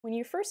When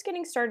you're first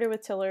getting started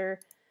with Tiller,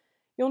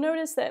 you'll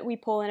notice that we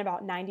pull in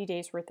about 90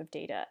 days worth of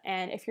data.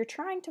 And if you're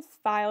trying to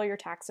file your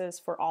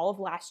taxes for all of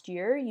last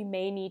year, you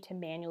may need to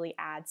manually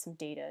add some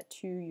data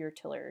to your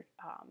Tiller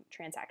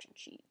transaction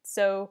sheet.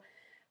 So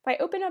if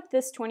I open up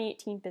this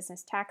 2018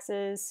 business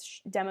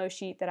taxes demo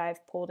sheet that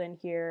I've pulled in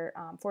here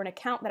for an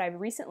account that I've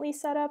recently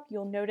set up,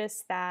 you'll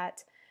notice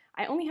that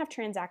I only have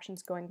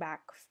transactions going back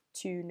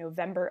to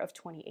November of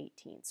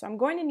 2018. So I'm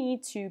going to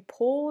need to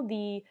pull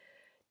the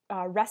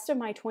rest of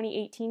my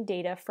 2018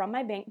 data from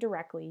my bank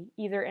directly,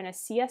 either in a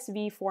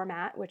CSV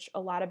format, which a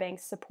lot of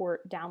banks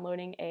support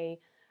downloading a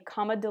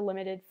comma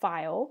delimited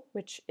file,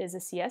 which is a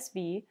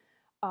CSV,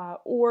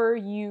 or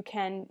you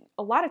can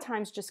a lot of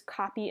times just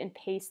copy and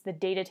paste the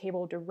data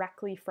table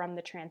directly from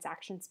the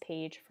transactions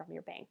page from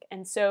your bank.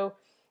 And so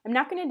I'm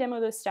not going to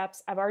demo those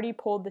steps. I've already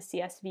pulled the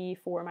CSV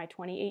for my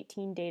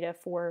 2018 data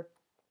for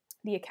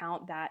the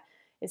account that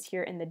is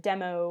here in the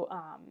demo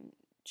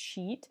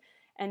sheet.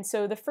 And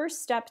so the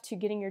first step to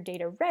getting your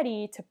data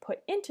ready to put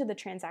into the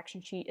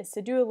transaction sheet is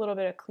to do a little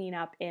bit of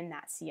cleanup in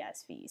that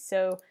CSV.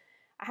 So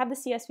I have the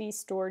CSV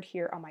stored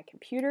here on my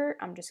computer.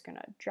 I'm just going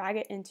to drag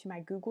it into my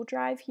Google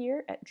Drive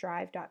here at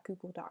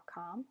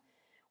drive.google.com.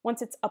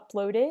 Once it's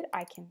uploaded,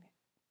 I can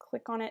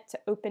click on it to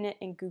open it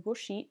in Google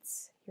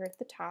Sheets here at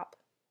the top.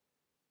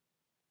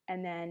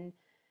 And then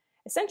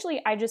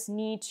essentially I just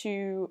need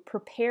to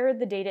prepare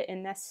the data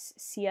in this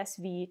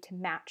CSV to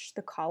match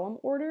the column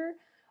order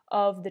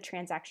of the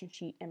transaction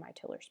sheet in my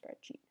Tiller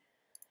spreadsheet.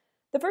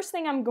 The first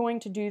thing I'm going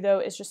to do though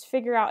is just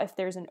figure out if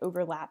there's an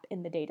overlap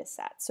in the data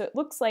set. So it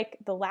looks like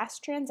the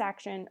last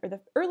transaction, or the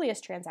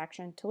earliest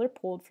transaction Tiller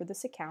pulled for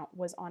this account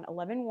was on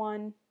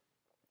 11/1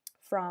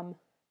 from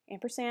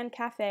Ampersand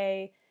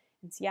Cafe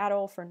in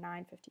Seattle for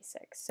 $9.56.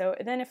 So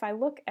then if I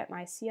look at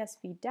my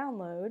CSV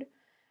download,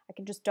 I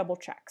can just double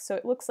check. So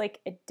it looks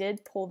like it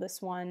did pull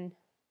this one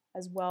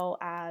as well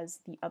as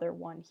the other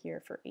one here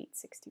for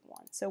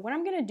 $8.61. So what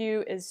I'm going to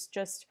do is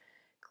just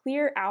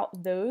clear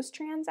out those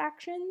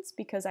transactions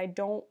because I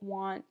don't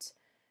want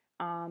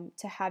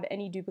to have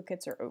any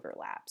duplicates or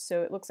overlaps.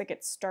 So it looks like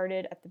it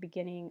started at the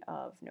beginning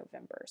of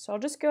November. So I'll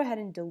just go ahead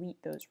and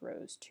delete those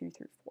rows 2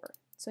 through 4.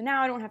 So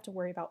now I don't have to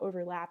worry about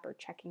overlap or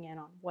checking in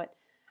on what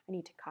I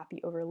need to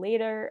copy over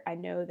later. I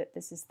know that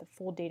this is the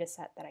full data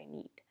set that I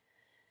need.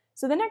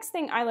 So the next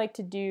thing I like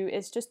to do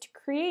is just to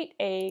create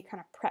a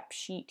kind of prep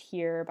sheet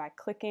here by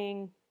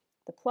clicking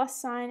the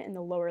plus sign in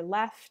the lower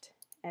left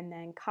and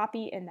then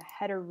copy in the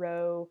header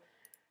row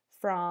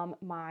from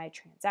my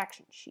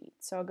transaction sheet.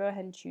 So I'll go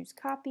ahead and choose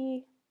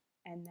copy,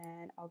 and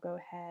then I'll go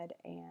ahead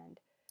and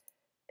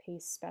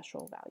paste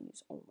special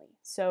values only.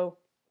 So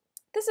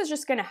this is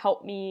just going to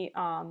help me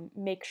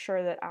make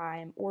sure that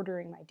I'm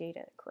ordering my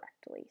data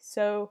correctly.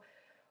 So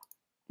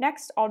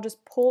next, I'll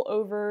just pull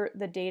over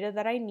the data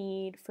that I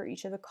need for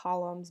each of the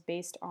columns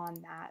based on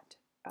that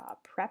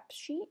prep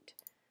sheet.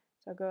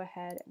 So I'll go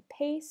ahead and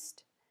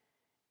paste,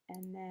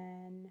 and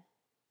then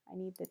I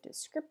need the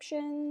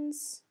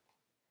descriptions.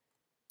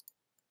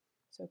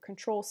 So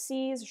Control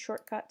C is a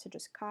shortcut to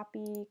just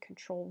copy,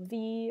 Control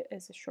V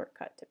is a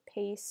shortcut to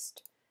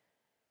paste.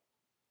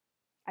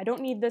 I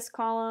don't need this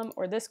column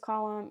or this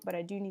column, but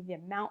I do need the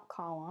amount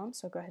column,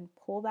 so I'll go ahead and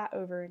pull that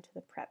over into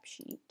the prep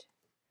sheet.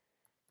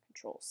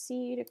 Control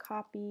C to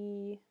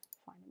copy,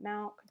 find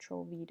amount,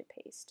 Control V to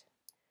paste.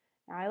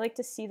 Now I like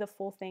to see the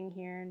full thing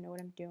here and know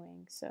what I'm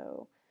doing,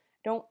 so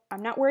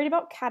I'm not worried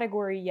about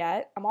category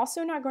yet. I'm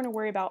also not going to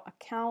worry about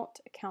account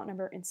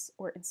number,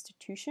 or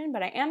institution,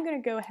 but I am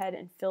going to go ahead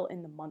and fill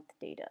in the month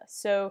data.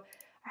 So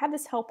I have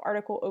this help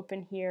article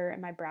open here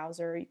in my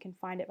browser. You can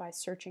find it by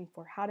searching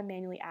for how to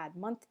manually add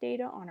month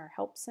data on our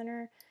help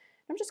center.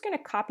 I'm just going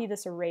to copy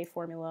this array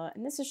formula,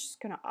 and this is just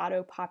going to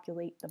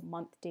auto-populate the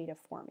month data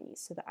for me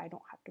so that I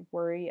don't have to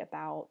worry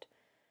about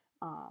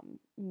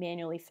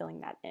manually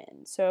filling that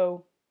in.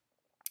 So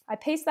I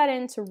paste that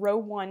into row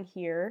 1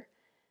 here,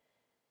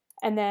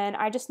 and then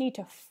I just need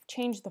to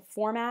change the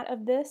format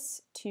of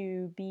this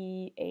to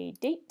be a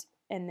date,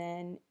 and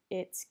then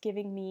it's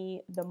giving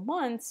me the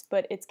months,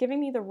 but it's giving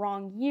me the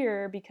wrong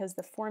year because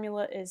the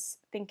formula is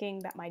thinking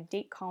that my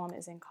date column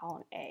is in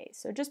column A.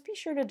 So just be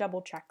sure to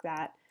double check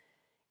that.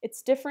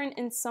 It's different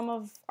in some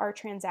of our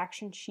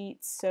transaction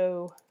sheets,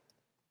 so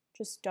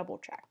just double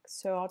check.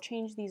 So I'll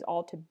change these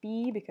all to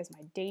B because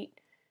my data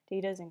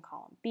is in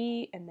column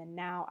B, and then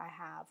now I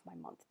have my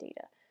month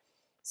data.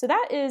 So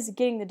that is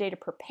getting the data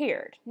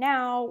prepared.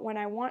 Now, when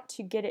I want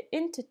to get it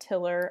into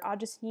Tiller, I'll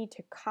just need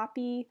to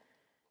copy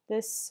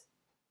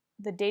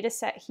the data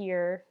set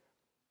here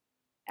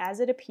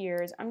as it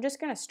appears. I'm just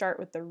going to start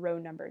with the row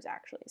numbers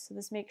actually. So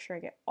this makes sure I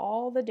get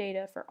all the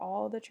data for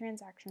all the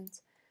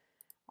transactions.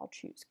 I'll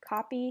choose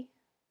copy,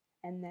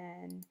 and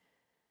then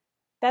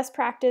best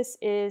practice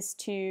is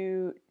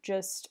to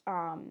just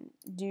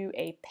do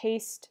a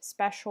paste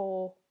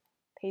special,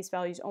 paste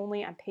values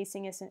only. I'm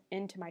pasting this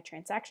into my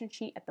transaction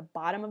sheet at the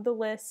bottom of the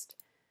list.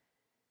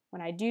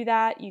 When I do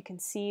that, you can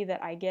see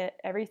that I get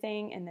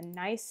everything in the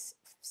nice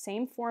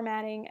same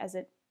formatting as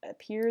it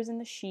appears in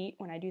the sheet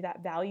when I do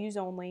that values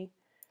only.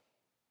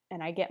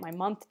 and I get my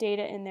month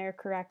data in there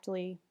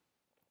correctly.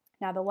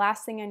 Now the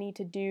last thing I need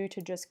to do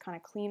to just kind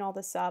of clean all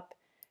this up,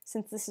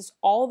 since this is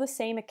all the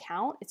same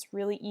account, it's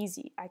really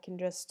easy. I can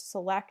just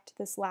select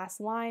this last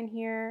line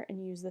here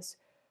and use this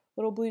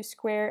little blue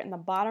square in the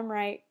bottom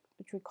right,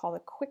 which we call the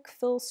quick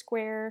fill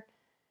square,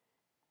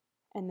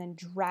 and then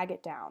drag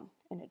it down,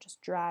 and it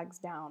just drags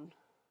down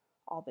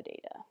all the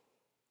data.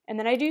 And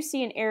then I do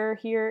see an error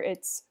here.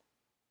 It's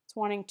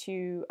wanting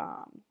to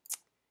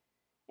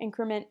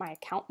increment my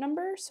account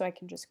number, so I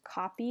can just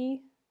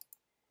copy.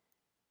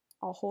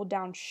 I'll hold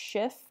down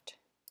Shift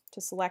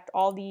to select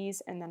all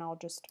these, and then I'll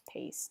just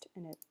paste,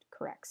 and it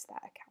corrects that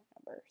account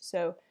number.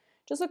 So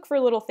just look for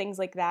little things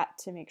like that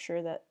to make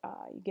sure that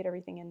you get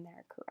everything in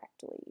there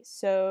correctly.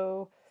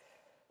 So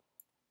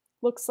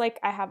looks like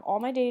I have all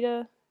my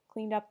data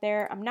cleaned up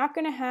there. I'm not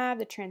going to have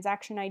the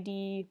transaction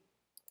ID,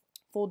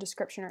 full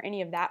description, or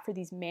any of that for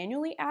these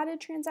manually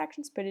added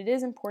transactions, but it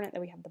is important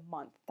that we have the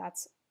month.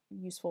 That's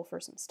useful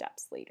for some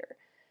steps later.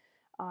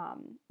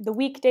 The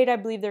week data, I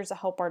believe there's a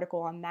help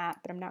article on that,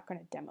 but I'm not going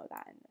to demo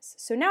that in this.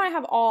 So now I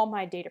have all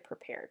my data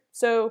prepared.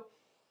 So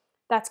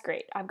that's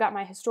great. I've got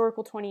my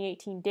historical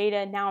 2018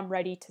 data. Now I'm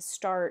ready to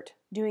start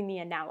doing the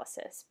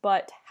analysis.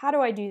 But how do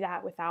I do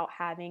that without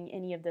having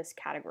any of this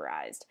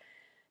categorized?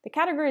 The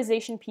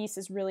categorization piece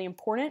is really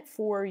important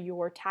for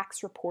your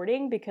tax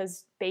reporting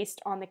because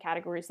based on the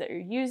categories that you're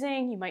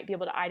using, you might be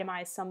able to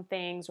itemize some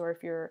things, or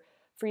if you're a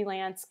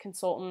freelance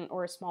consultant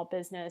or a small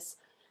business,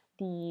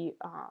 the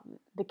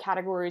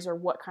categories are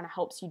what kind of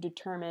helps you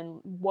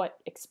determine what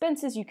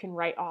expenses you can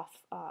write off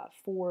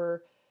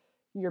for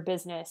your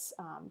business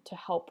to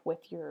help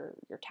with your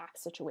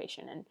tax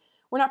situation. And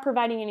we're not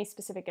providing any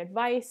specific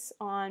advice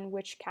on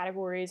which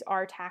categories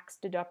are tax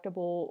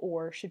deductible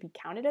or should be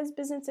counted as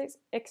business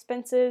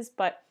expenses,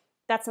 but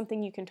that's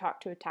something you can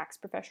talk to a tax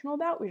professional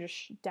about. We're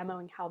just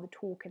demoing how the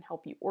tool can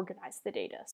help you organize the data.